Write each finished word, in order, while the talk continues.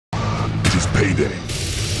payday.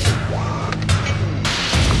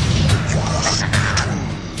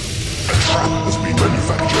 A trap has been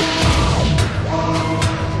manufactured.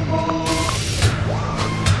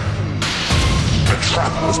 A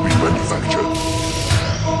trap has been manufactured.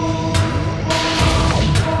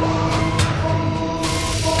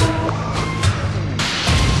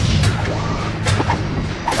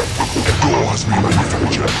 Has been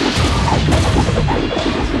manufactured.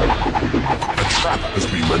 A trap has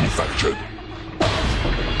been manufactured.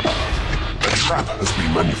 A trap has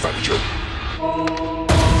been manufactured.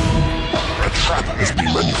 A trap has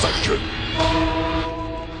been manufactured.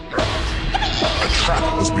 A trap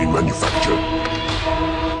has been manufactured.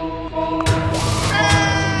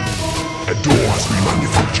 A door has been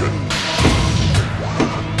manufactured.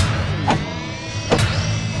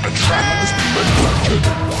 A trap has been manufactured.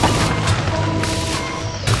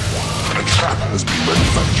 A trap has been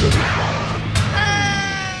manufactured.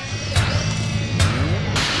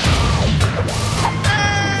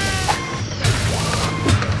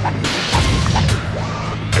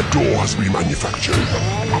 A door has been manufactured.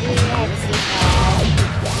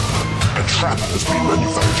 A trap has been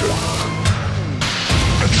manufactured.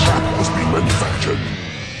 A trap has been manufactured.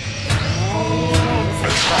 A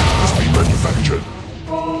trap has been manufactured.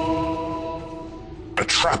 A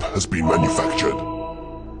trap has been manufactured.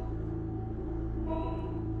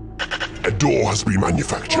 A door has been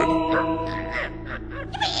manufactured.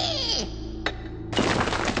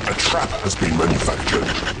 A trap has been manufactured.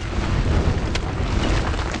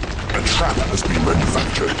 A trap has been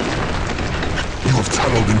manufactured. You have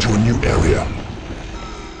tunneled into a new area.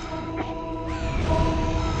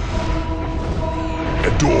 A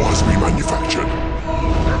door has been manufactured.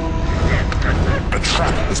 A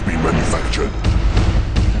trap has been manufactured.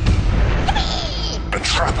 A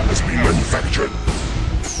trap has been manufactured.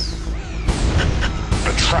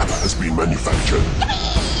 A trap has been manufactured.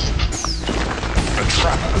 A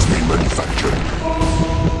trap has been manufactured.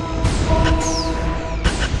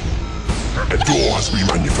 A door has been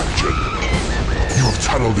manufactured. You have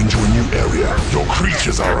tunneled into a new area. Your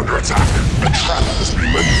creatures are under attack. A trap has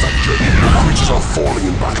been manufactured. Your creatures are falling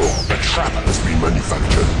in battle. A trap has been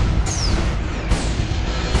manufactured.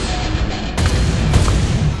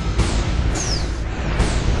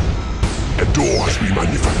 A door has been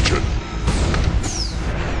manufactured.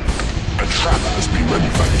 A trap has been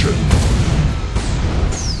manufactured.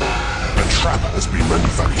 A trap has been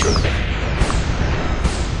manufactured.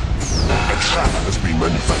 A trap has been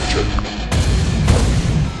manufactured.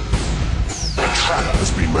 A trap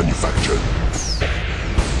has been manufactured.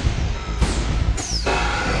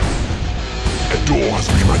 A door has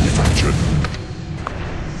been manufactured.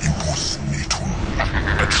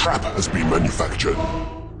 A trap has been manufactured.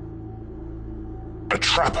 A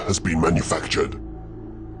trap has been manufactured.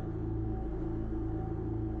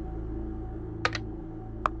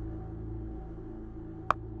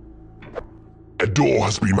 A door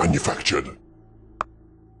has been manufactured.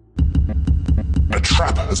 A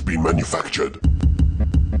trap has been manufactured.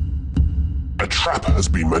 A trap has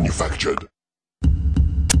been manufactured.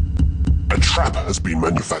 A trap has been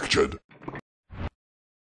manufactured.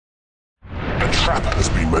 A trap has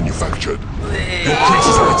been manufactured. Your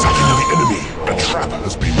creatures are attacking the enemy. A trap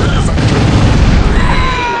has been manufactured.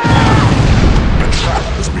 A trap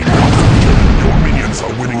has been manufactured. Your minions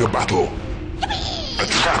are winning a battle. A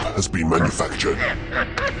trap has been manufactured.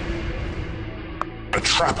 A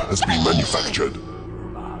trap has been manufactured.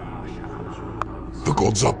 The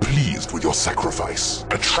gods are pleased with your sacrifice.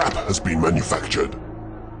 A trap has been manufactured.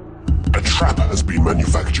 A trap has been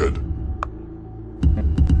manufactured.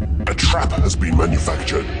 A trap has been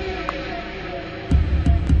manufactured.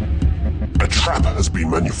 A trap has been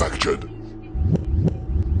manufactured.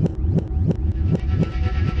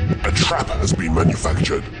 A trap has been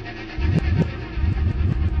manufactured.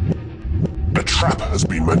 A trap has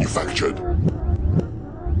been manufactured.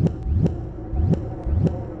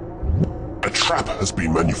 A trap has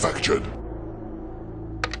been manufactured.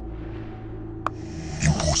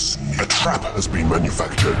 A trap has been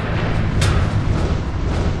manufactured.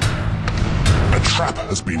 A trap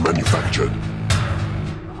has been manufactured.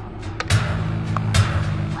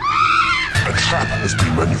 A trap has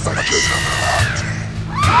been manufactured.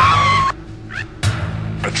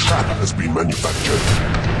 A trap has been manufactured.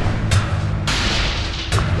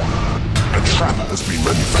 A trap has been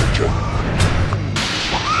manufactured.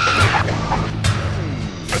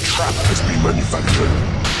 A trap has been manufactured.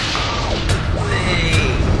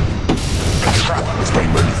 A trap has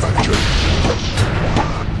been manufactured.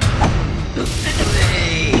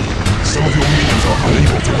 Some of your minions are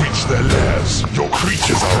unable to reach their lairs. Your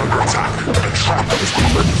creatures are under attack. A trap has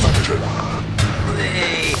been manufactured.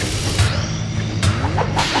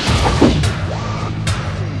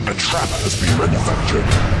 trap has been manufactured.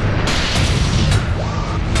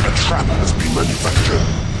 A trap has been manufactured.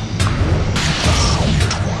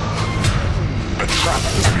 A trap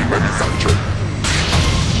has been manufactured.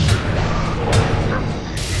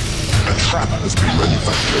 A trap has been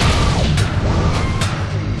manufactured.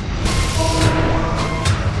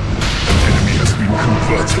 An enemy has been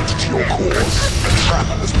converted to your cause. A trap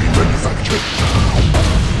has been manufactured.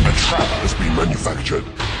 A trap has been manufactured.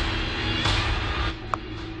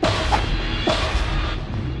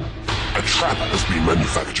 A trap has been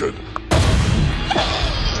manufactured.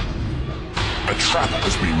 A trap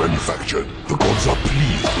has been manufactured. The gods are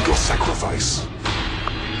pleased with your sacrifice.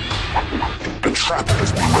 A trap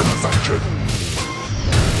has been manufactured.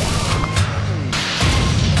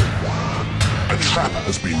 A trap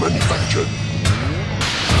has been manufactured.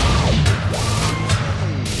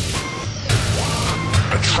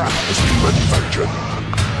 A trap has been manufactured.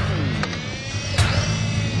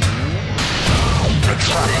 A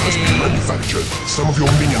trap has been manufactured. Some of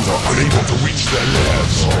your minions are unable to reach their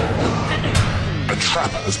lairs. A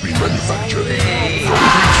trap has been manufactured. Your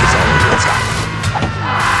creatures are under attack.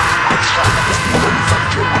 A trap has been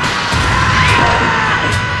manufactured.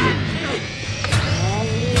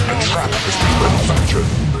 A trap has been manufactured.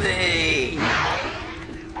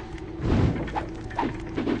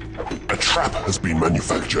 A trap has been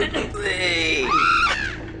manufactured.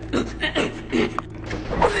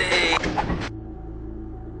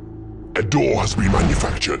 A door has been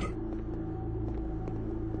manufactured.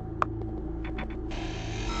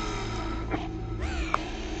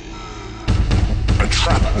 A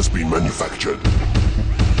trap has been manufactured.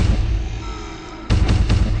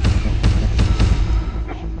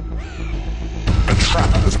 A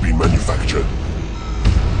trap has been manufactured.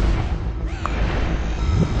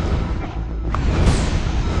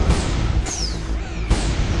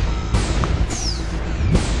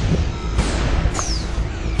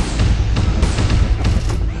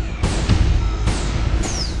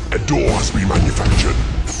 A door has been manufactured.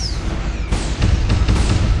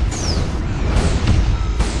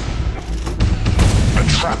 A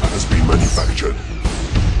trap has been manufactured.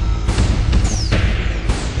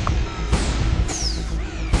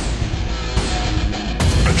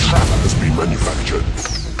 A trap has been manufactured.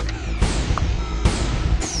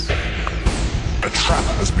 A trap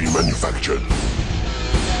has been manufactured.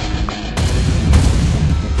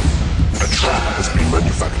 A trap has been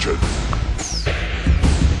manufactured.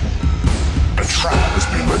 A trap has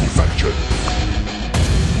been manufactured.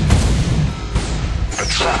 A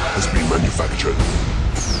trap has been manufactured.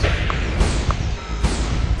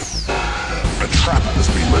 A trap has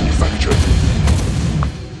been manufactured.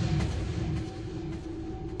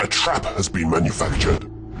 A trap has been manufactured.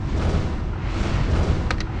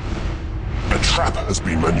 A trap has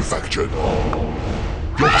been manufactured.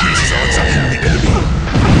 Your creatures are attacking the enemy.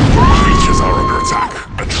 Your creatures are under attack.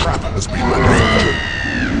 A trap has been manufactured.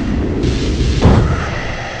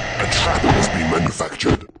 A trap has been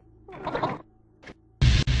manufactured.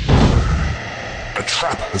 A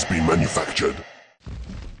trap has been manufactured.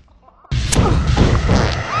 A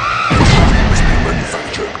trap has been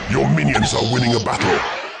manufactured. Your minions are winning a battle.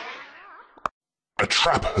 A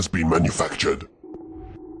trap has been manufactured.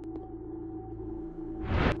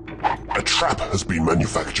 A trap has been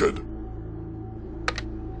manufactured.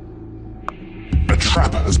 A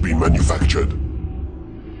trap has been manufactured.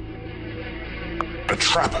 A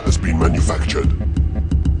trap has been manufactured.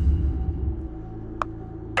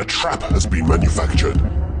 A trap has been manufactured.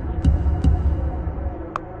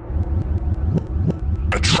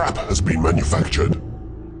 A trap has been manufactured.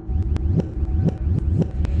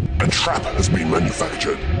 A trap has been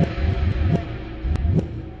manufactured.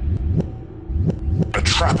 A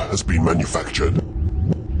trap has been manufactured.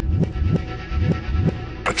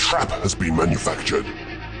 A trap has been manufactured.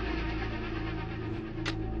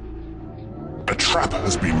 A trap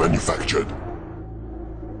has been manufactured.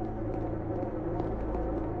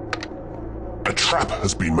 A trap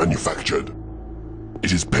has been manufactured.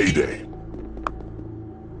 It is payday.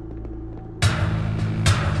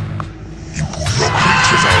 Your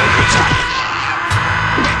creatures are under attack.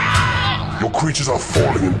 Your creatures are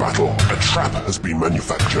falling in battle. A trap has been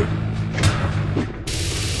manufactured.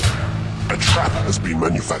 A trap has been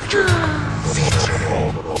manufactured.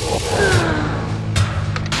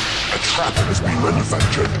 A trap has been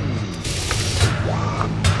manufactured.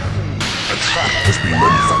 A trap has been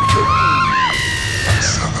manufactured.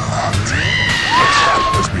 A trap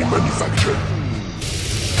has been manufactured.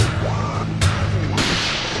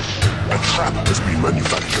 A trap has been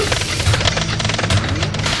manufactured.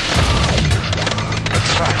 A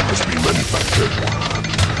trap has been manufactured.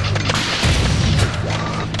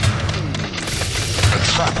 A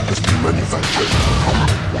manufactured.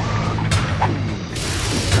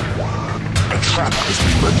 A trap has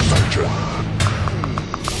been manufactured.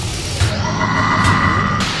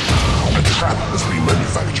 A trap has been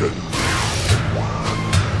manufactured.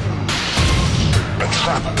 A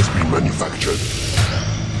trap has been manufactured.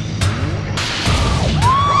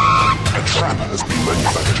 A trap has been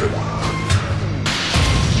manufactured.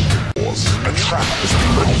 A trap has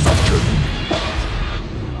been manufactured.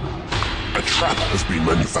 A trap has been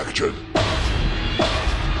manufactured.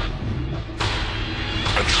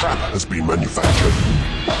 A trap has been manufactured.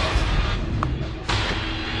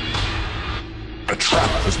 A trap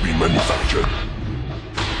has been manufactured.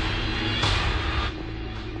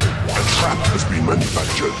 A trap has been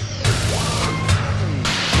manufactured.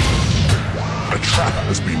 A trap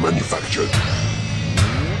has been manufactured.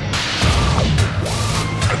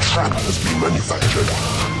 A trap has been manufactured.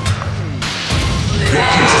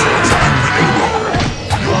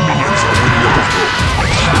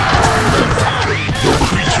 Your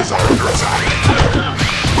creatures are attacking the enemy.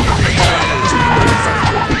 Your minions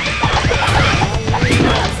are winning a battle. A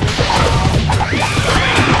trap has been manufactured. Your creatures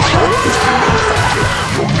are under attack. A trap has been manufactured. A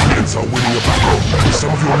trap has been manufactured. Your minions are winning a battle. Some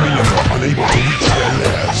of your minions are unable to reach their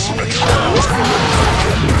lairs. A trap has been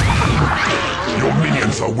manufactured. Your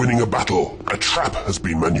minions are winning a battle. A trap has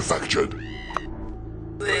been manufactured.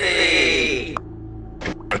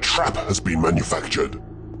 A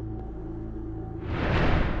trap has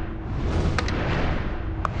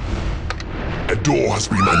been manufactured. A door has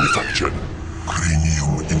been manufactured.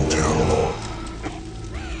 Cranium Intel.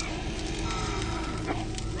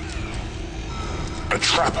 A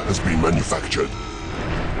trap has been manufactured.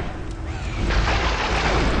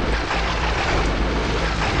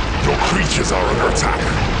 Your creatures are under attack.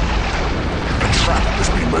 A trap has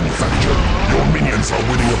been manufactured. Your minions are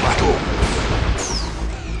winning a battle.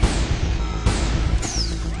 A door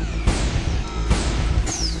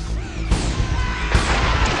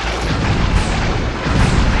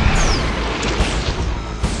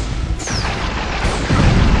has been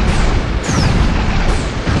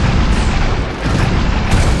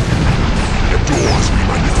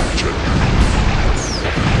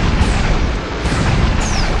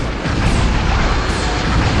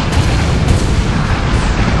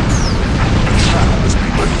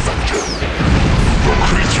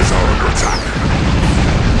manufactured.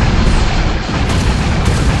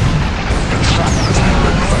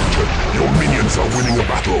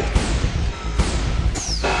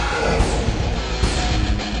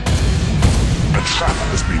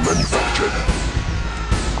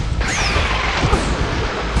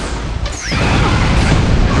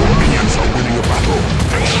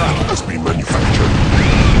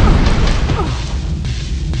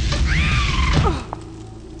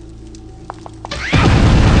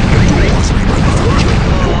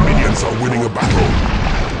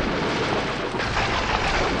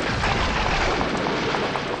 A trap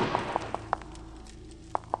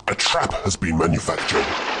has been manufactured.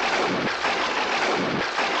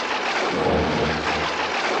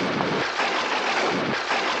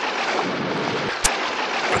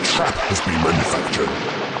 A trap has been manufactured.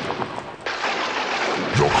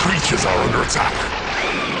 Your creatures are under attack.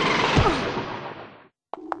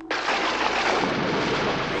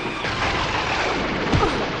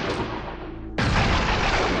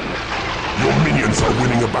 Your minions are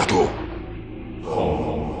winning a battle.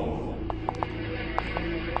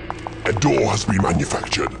 A door has been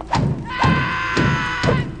manufactured.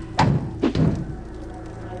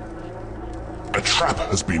 A trap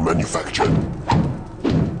has been manufactured.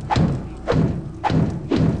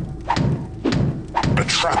 A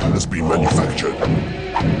trap has been manufactured.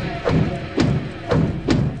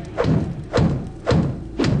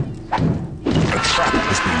 A trap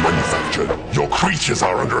has been manufactured. Your creatures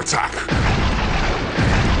are under attack.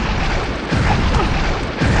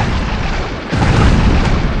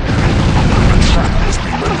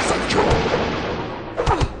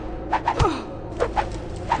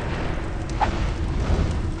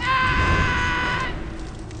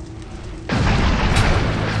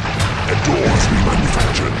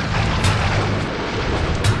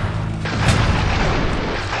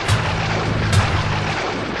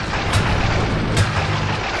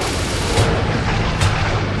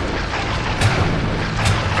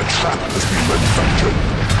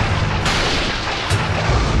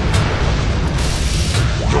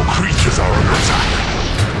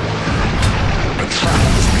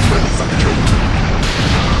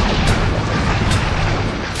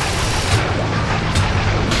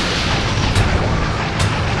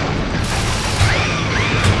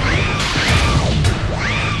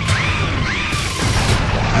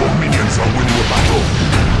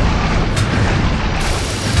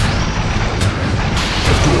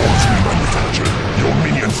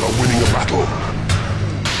 a battle.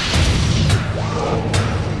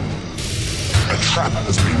 A trap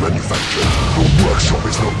has been manufactured. Your workshop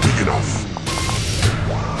is not big enough.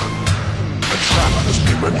 A trap has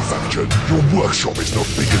been manufactured. Your workshop is not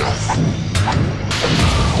big enough.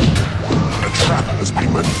 A trap has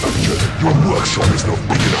been manufactured. Your workshop is not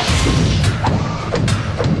big enough.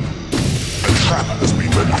 A trap has been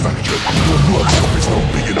manufactured. Your workshop is not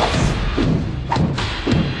big enough.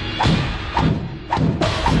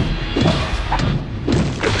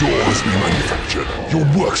 A door has been manufactured. Your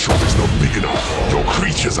workshop is not big enough. Your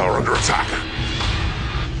creatures are under attack.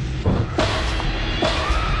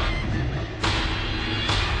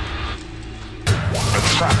 A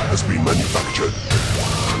trap has been manufactured.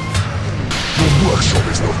 Your workshop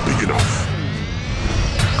is not big enough.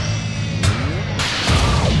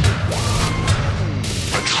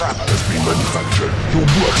 A trap has been manufactured. Your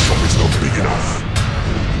workshop is not big enough.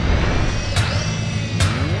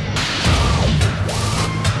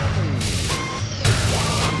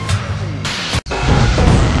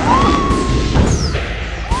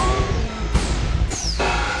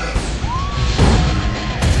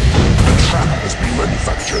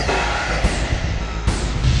 Manufactured.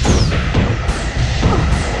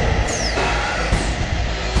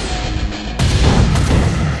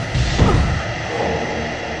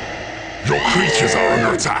 Your creatures are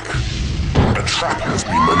under attack. A trap has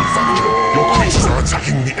been manufactured. Your creatures are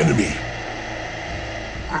attacking the enemy.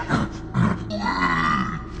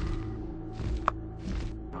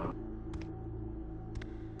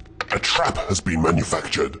 A trap has been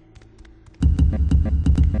manufactured.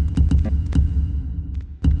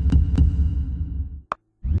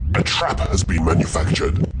 A trap has been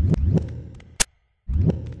manufactured.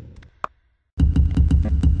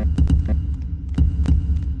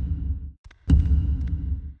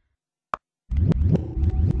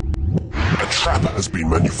 A trap has been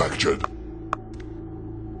manufactured.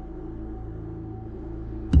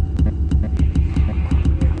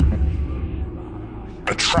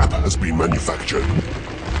 A trap has been manufactured.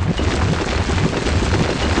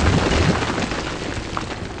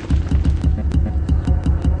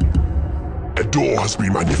 A door has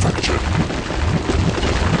been manufactured.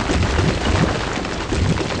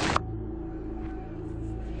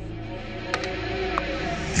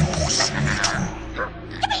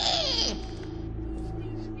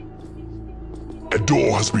 A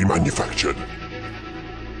door has been manufactured.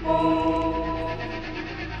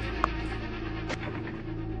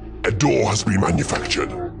 A door has been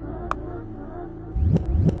manufactured.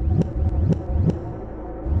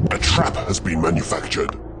 A trap has been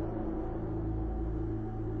manufactured.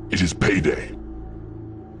 It is payday.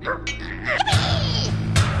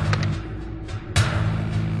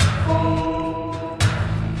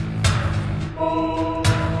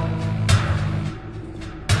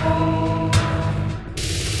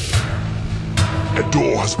 A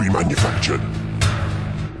door has been manufactured.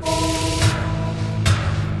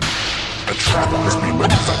 A trap has been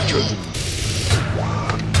manufactured.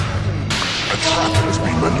 A trap has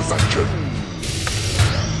been manufactured.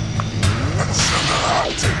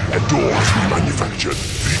 A door has been manufactured.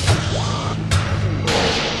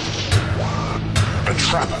 A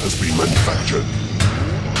trap has been manufactured.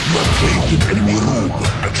 You have claimed an enemy room.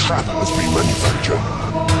 A trap has been manufactured.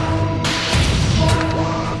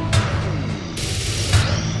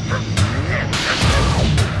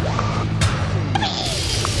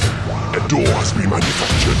 A door has been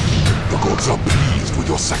manufactured. The gods are pleased with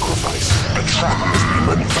your sacrifice. A trap has been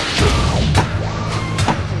manufactured.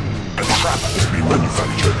 A trap has been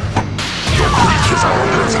manufactured. Your creatures are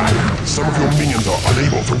under attack. Some of your minions are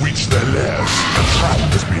unable to reach their lairs. A trap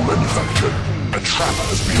has been manufactured. A trap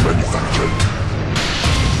has been manufactured.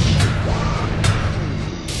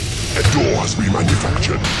 A door has been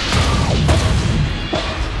manufactured.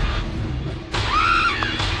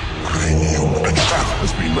 A trap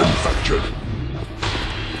has been manufactured.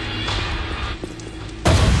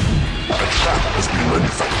 A trap has been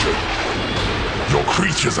manufactured. Your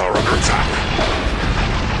creatures are under attack.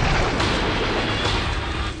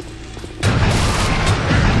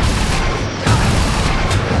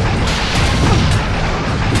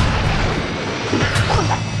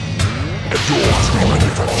 A door has been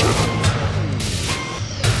manufactured.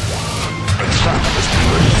 A trap has been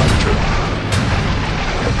manufactured.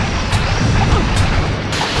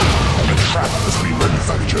 A trap has been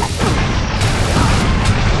manufactured.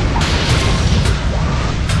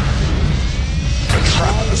 A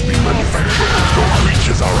trap has been manufactured. Your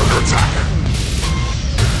creatures are under attack.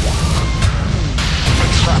 A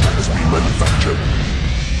trap has been manufactured.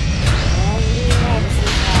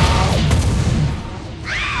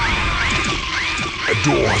 A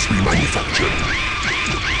door has has been manufactured.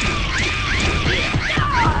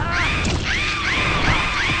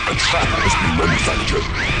 A trap has been manufactured.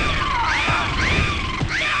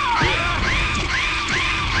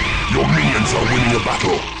 Your minions are winning a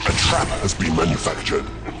battle. A trap has been manufactured.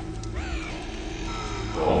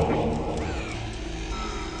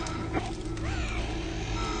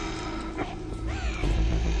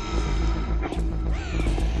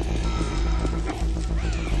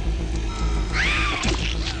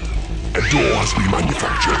 A door has been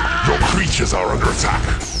manufactured. Your creatures are under attack.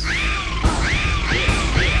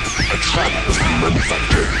 A trap has been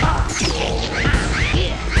manufactured.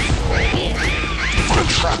 A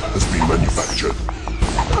trap has been manufactured.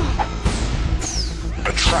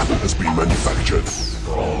 A trap has been manufactured.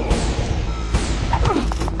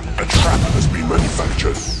 A trap has been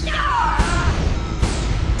manufactured.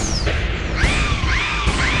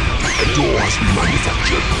 A door has been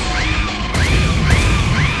manufactured.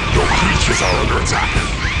 Your creatures are under attack.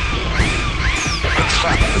 A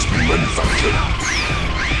trap has been manufactured.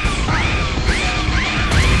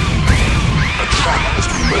 A trap has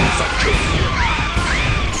been manufactured.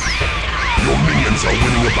 Your minions are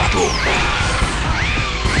winning a battle.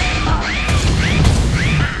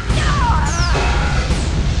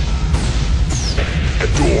 A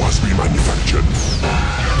door has been manufactured.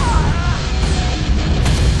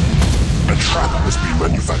 A trap has been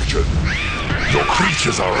manufactured. Your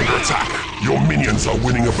creatures are under attack. Your minions are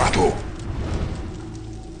winning a battle.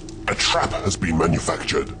 A trap has been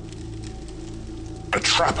manufactured. A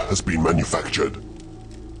trap has been manufactured.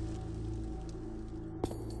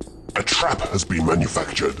 A trap has been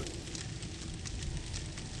manufactured.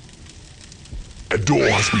 A door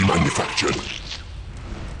has been manufactured.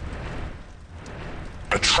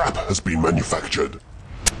 A trap has been manufactured.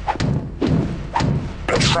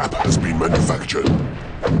 A trap has been manufactured.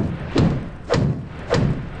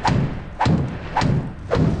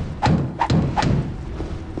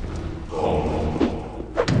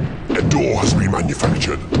 A door has been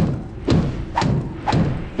manufactured.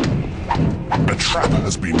 A trap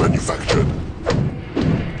has been manufactured.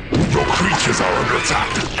 Your creatures are under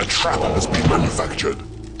attack. A trap has been manufactured.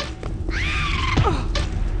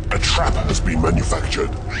 A trap has been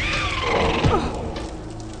manufactured.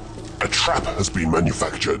 A trap has been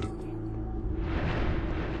manufactured.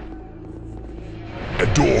 A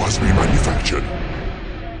door has been manufactured.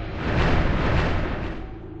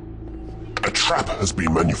 A trap has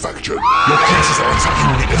been manufactured. Your creatures are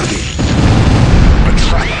attacking the enemy. A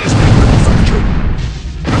trap has been manufactured.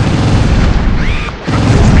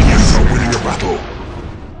 Your minions are winning a battle.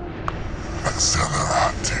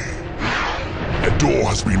 Accelerate. A door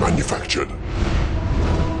has been manufactured.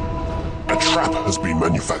 A trap has been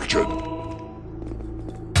manufactured.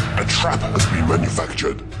 A trap has been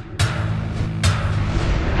manufactured.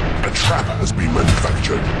 A trap has been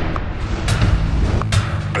manufactured.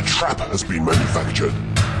 A trap has been manufactured.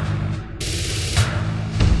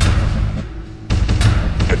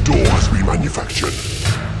 A door has been manufactured.